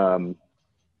 Okay. And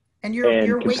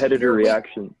competitor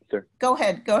reaction. Sorry. Go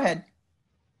ahead. Go ahead.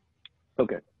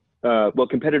 Okay. Well,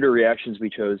 competitor reactions we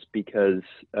chose because,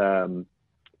 well,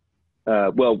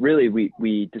 really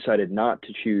we decided not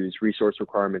to choose resource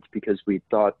requirements because we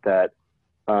thought that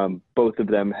both of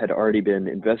them had already been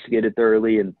investigated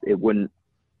thoroughly, and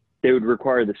they would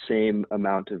require the same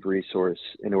amount of resource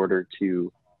in order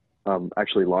to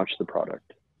actually launch the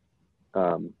product.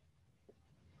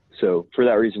 So for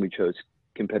that reason, we chose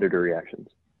competitor reactions.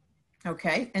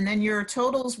 Okay, and then your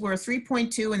totals were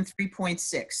 3.2 and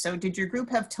 3.6. So did your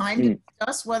group have time to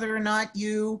discuss whether or not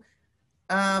you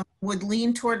would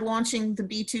lean toward launching the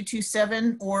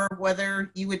B227 or whether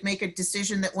you would make a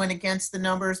decision that went against the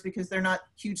numbers because they're not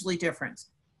hugely different?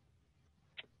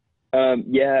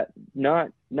 Yeah,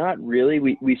 not really.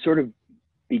 We sort of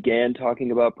began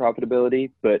talking about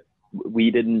profitability, but we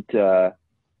didn't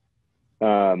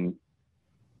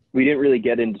really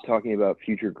get into talking about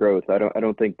future growth. I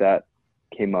don't think that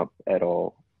came up at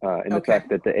all. And the fact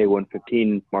that the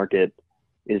A115 market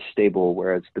is stable,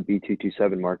 whereas the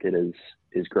B227 market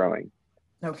is growing.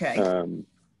 Okay.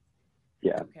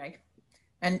 Yeah. Okay.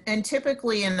 And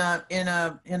typically in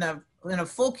a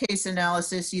full case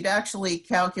analysis, you'd actually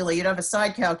calculate, you'd have a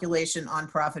side calculation on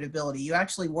profitability. You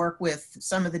actually work with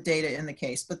some of the data in the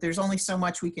case, but there's only so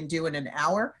much we can do in an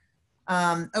hour.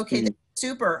 Okay,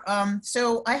 super.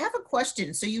 So I have a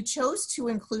question. So you chose to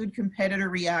include competitor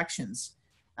reactions,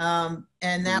 and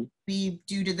that would be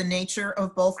due to the nature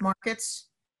of both markets?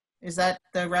 Is that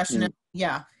the rationale?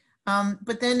 Yeah.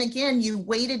 But then again, you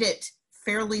weighted it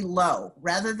fairly low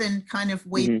rather than kind of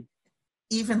weight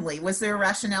evenly. Was there a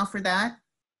rationale for that?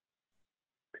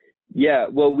 Yeah,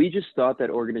 well, we just thought that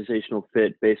organizational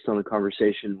fit, based on the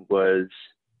conversation, was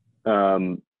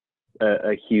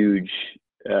a huge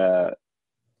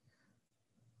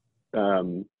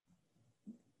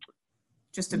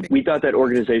we thought that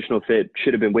organizational fit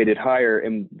should have been weighted higher,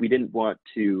 and we didn't want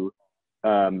to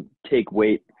take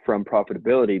weight from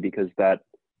profitability because that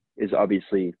is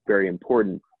obviously very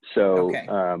important. So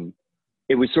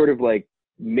it was sort of like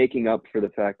making up for the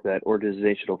fact that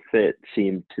organizational fit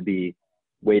seemed to be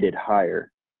weighted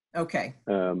higher. Okay.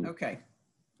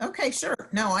 Okay, sure.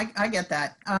 No, I get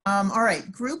that. All right,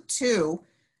 group 2,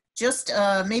 just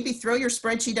maybe throw your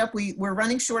spreadsheet up. We're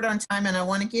running short on time and I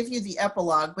want to give you the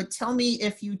epilogue, but tell me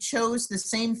if you chose the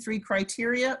same 3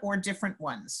 criteria or different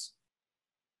ones.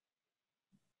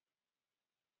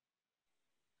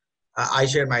 I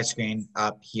shared my screen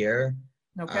up here.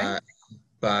 Okay.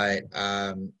 But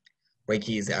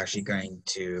Reiki is actually going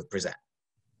to present.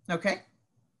 Okay.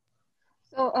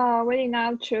 So we did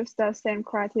not choose the same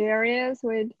criteria.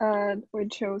 We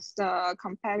chose the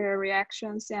competitor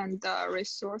reactions and the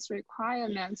resource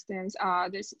requirements. Since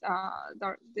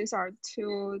these are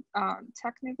 2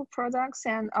 technical products,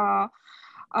 and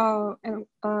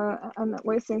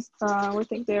we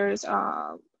think there's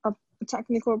a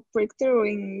technical breakthrough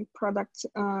in product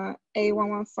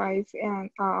A115 and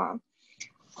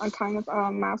a kind of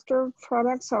master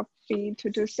products of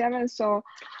B227. So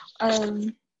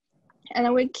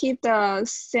and we keep the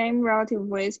same relative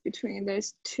weights between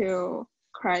these 2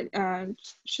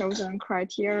 chosen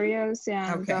criteria,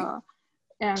 and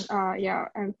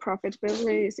and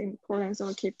profitability is important, so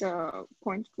we keep the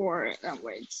 0.4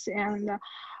 weights. And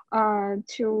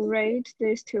to rate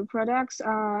these 2 products,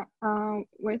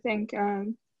 we think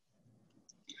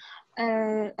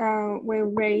we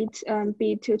rate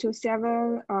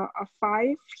B227 a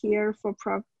 5 here for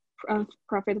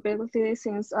profitability,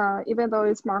 since even though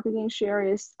its marketing share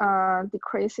is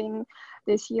decreasing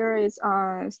this year, it's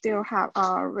still have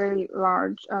a really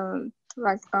large,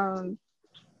 like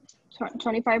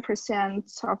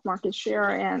 25% of market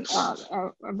share and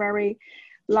a very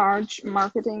large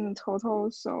marketing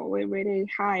total. So we rate it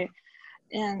high,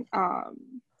 and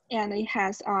it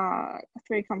has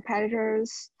 3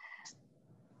 competitors.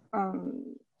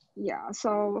 Yeah,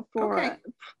 so for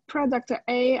product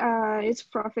A, its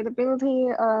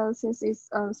profitability, since it's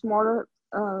a smaller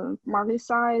market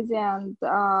size, and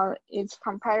its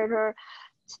competitor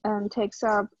takes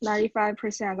up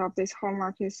 95% of this whole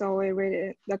market, so we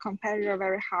rated the competitor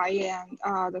very high and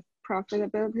the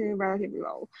profitability relatively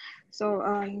low. So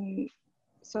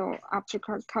so after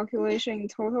calculation in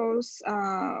totals,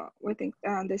 we think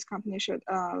this company should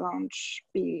launch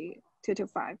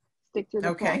B225. Stick to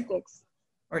the 0.6.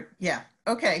 Or yeah,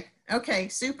 okay,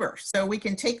 super. So we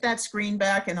can take that screen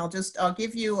back, and I'll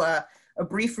give you a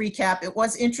brief recap. It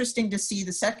was interesting to see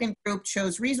the second group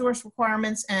chose resource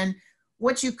requirements and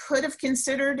what you could have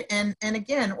considered. And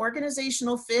again,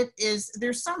 organizational fit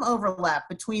there's some overlap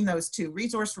between those 2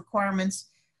 resource requirements.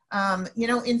 You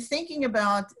know, in thinking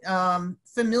about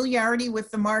familiarity with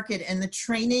the market and the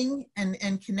training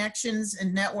and connections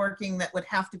and networking that would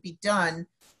have to be done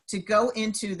to go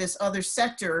into this other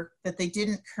sector that they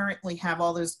didn't currently have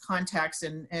all those contacts,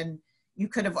 and you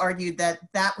could have argued that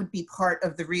that would be part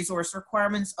of the resource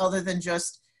requirements other than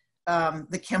just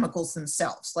the chemicals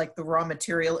themselves, like the raw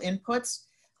material inputs.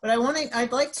 But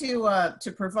I'd like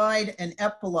to provide an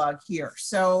epilogue here.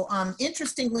 So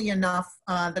interestingly enough,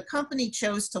 the company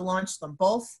chose to launch them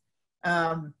both.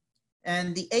 And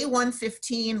the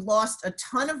A115 lost a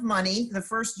ton of money the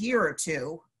first year or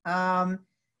 2.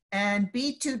 And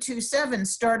B227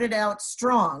 started out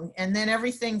strong, and then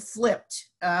everything flipped.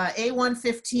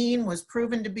 A115 was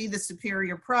proven to be the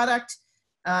superior product.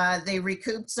 They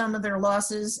recouped some of their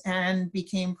losses and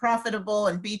became profitable,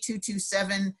 and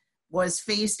B227 was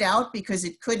phased out because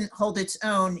it couldn't hold its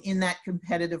own in that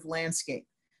competitive landscape.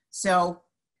 So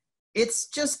it's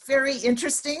just very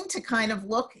interesting to kind of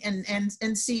look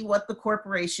and see what the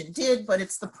corporation did, but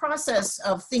it's the process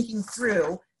of thinking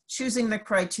through, choosing the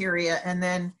criteria, and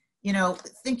then, you know,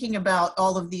 thinking about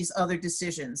all of these other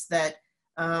decisions that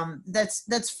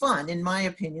That's fun, in my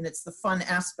opinion. It's the fun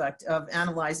aspect of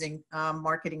analyzing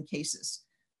marketing cases.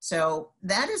 So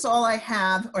that is all I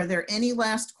have. Are there any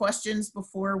last questions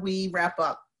before we wrap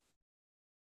up?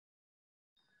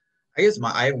 I guess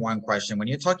I have one question. When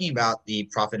you're talking about the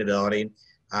profitability,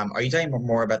 are you talking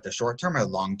more about the short term or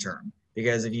long term?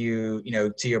 Because if you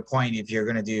to your point, if you're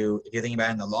thinking about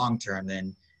it in the long term,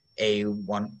 then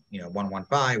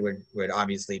A115 would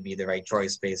obviously be the right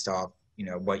choice based off,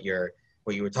 what you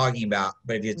were talking about.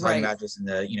 But if you're talking about just in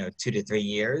the, 2 to 3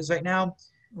 years right now,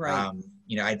 right.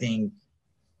 I think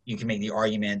you can make the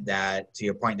argument that, to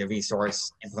your point, the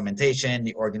resource implementation,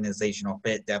 the organizational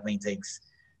fit definitely takes,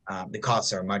 the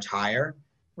costs are much higher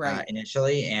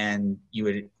initially, and you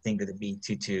would think that the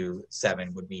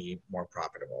B227 would be more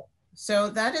profitable. So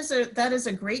that is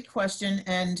a great question.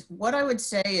 And what I would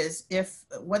say is,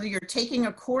 whether you're taking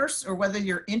a course or whether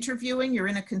you're interviewing, you're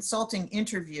in a consulting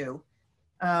interview,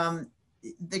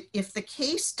 if the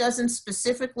case doesn't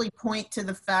specifically point to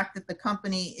the fact that the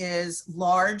company is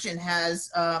large and has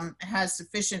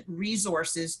sufficient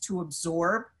resources to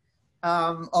absorb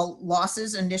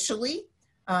losses initially,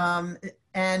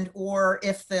 or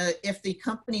if the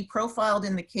company profiled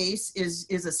in the case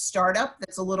is a startup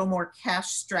that's a little more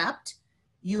cash strapped,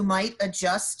 you might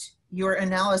adjust your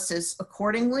analysis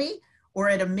accordingly, or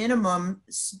at a minimum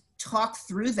talk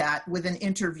through that with an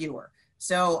interviewer.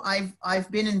 So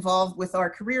I've been involved with our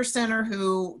Career Center,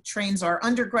 who trains our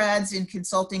undergrads in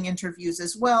consulting interviews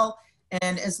as well.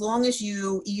 And as long as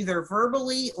you either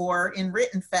verbally or in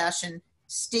written fashion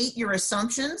state your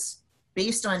assumptions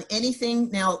based on anything.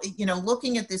 Now,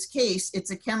 looking at this case, it's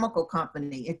a chemical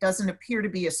company. It doesn't appear to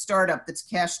be a startup that's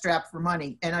cash strapped for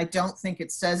money. And I don't think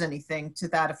it says anything to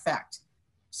that effect.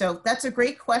 So that's a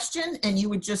great question. And you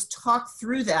would just talk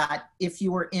through that if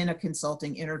you were in a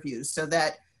consulting interview, so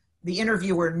that the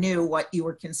interviewer knew what you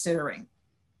were considering.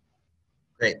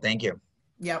 Great, thank you.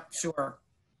 Yep, sure.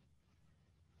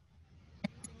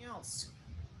 Anything else?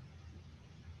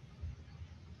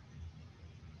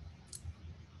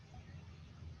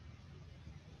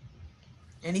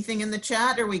 Anything in the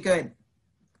chat? Are we good?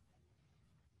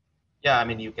 Yeah, I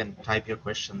mean, you can type your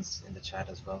questions in the chat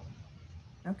as well.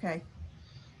 Okay.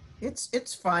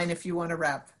 It's fine if you want to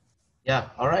wrap. Yeah,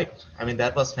 all right. I mean,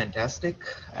 that was fantastic.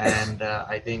 And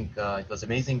I think it was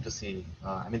amazing to see.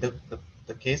 I mean,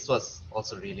 the case was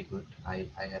also really good. I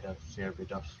had a fair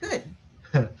bit of... Good.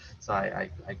 So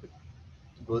I could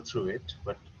go through it,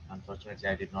 but unfortunately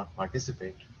I did not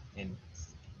participate in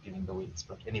giving the weights.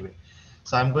 But anyway,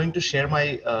 so I'm going to share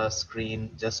my screen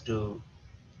just to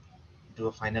do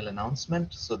a final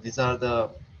announcement. So these are the...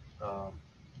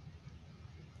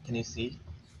 can you see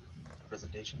the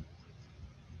presentation?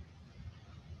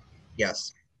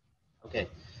 Yes. Okay.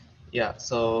 Yeah.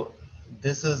 So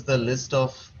this is the list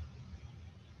of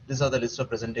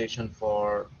presentation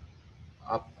for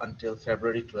up until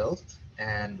February 12th,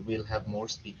 and we'll have more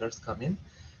speakers come in.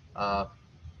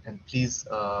 And please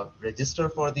register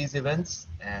for these events,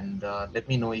 and let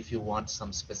me know if you want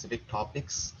some specific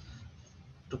topics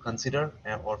to consider,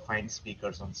 or find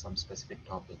speakers on some specific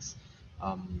topics.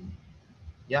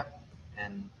 Yeah,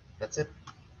 and that's it.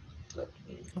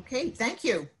 Okay, thank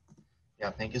you. Yeah,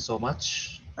 thank you so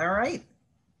much. All right.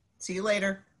 See you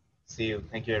later. See you.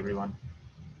 Thank you, everyone.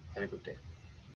 Have a good day.